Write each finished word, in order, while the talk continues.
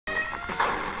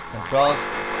Controls.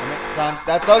 How many times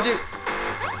I told you?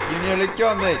 You nearly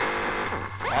killed me.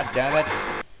 God damn it.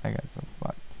 I got some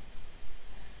fucked.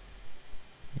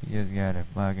 You just gotta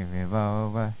fucking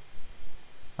revolver.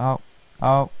 Oh,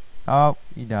 oh, oh,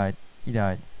 he died. He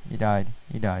died. He died.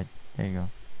 He died. There you go.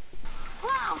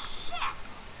 Wow, shit!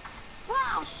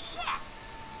 Wow, shit!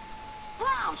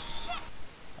 Wow, shit!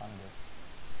 I'm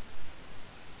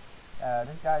good.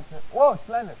 This guy just... Whoa,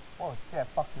 Slender! Whoa, shit,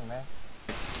 fuck you, man.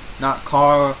 Not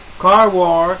car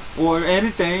war or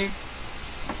anything.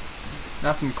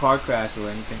 Not some car crash or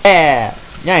anything. Yeah,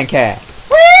 yank cat.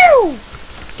 Woo!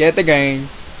 Get the grain.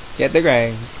 Get the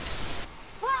grain.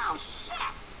 Wow, shit!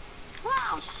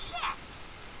 Wow, shit!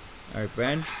 Alright,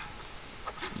 friend.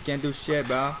 You can't do shit,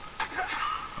 bro.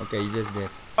 Okay, you just did.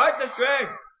 Fight this grain!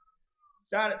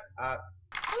 Shut it up.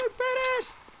 Look,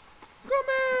 finish! Come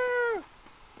here!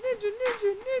 Ninja,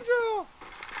 ninja, ninja!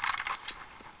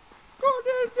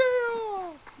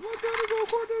 Cordelia! We're gonna go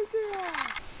Cordelia!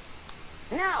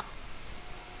 No!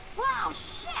 Wow,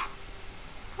 shit!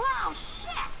 Wow,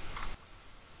 shit!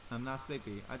 I'm not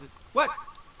sleepy. I just... What?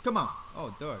 Come on.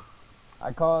 Oh, door.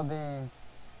 I call these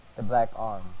the black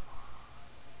arm.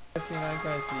 I'm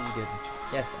gonna see you get...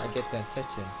 Yes, I get the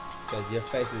attention. Because your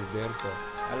face is beautiful.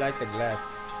 I like the glass.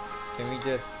 Can we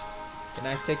just... Can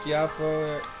I take you out for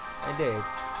a date?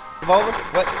 Revolver?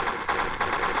 What?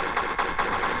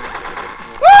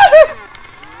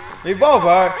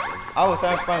 Revolver? I was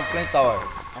having fun with flamethrower.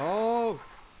 Oh!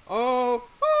 Oh!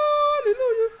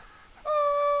 Hallelujah!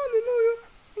 Hallelujah!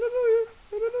 Hallelujah!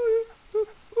 Hallelujah!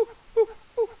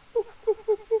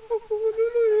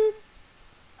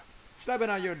 Slapping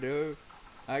on your door.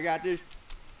 I got this.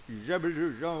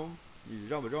 Jump.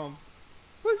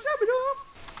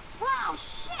 Wow,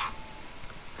 shit!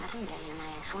 I think I hear my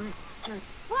ex-wife.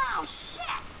 Wow,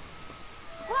 shit!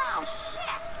 Wow,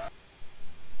 shit!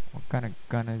 What kind of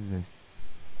gun is this?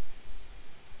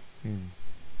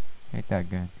 Hate that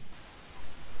gun.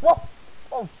 Whoa!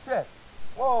 Oh shit!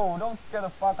 Whoa, don't scare the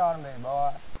fuck out of me,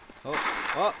 boy.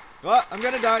 Oh, I'm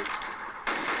gonna die.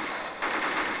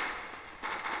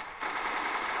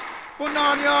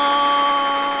 Punanya!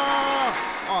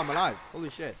 Oh, I'm alive. Holy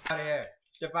shit. Out of here.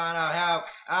 Stefano, help.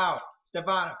 Ow.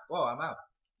 Stefano. Whoa, I'm out.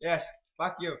 Yes.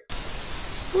 Fuck you.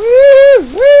 Woo!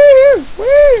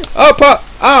 Oh, pop.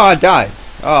 Oh, I died.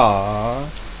 Aww.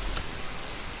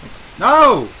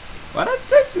 No! Why'd I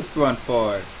take this one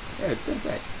for? Yeah, good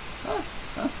back.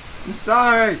 I'm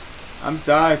sorry. I'm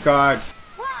sorry, Card.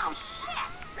 Wow, shit!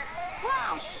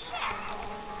 Wow, shit!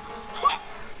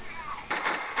 Tits!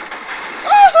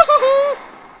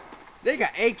 They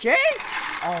got AK?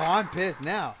 Oh, I'm pissed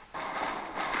now.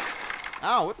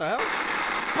 Ow, what the hell?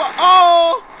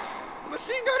 Oh!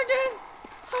 Machine gun again?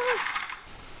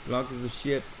 Block is the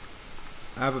shit.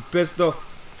 I have a pistol.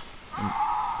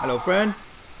 Hello, friend.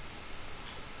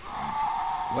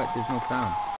 What? There's no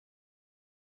sound.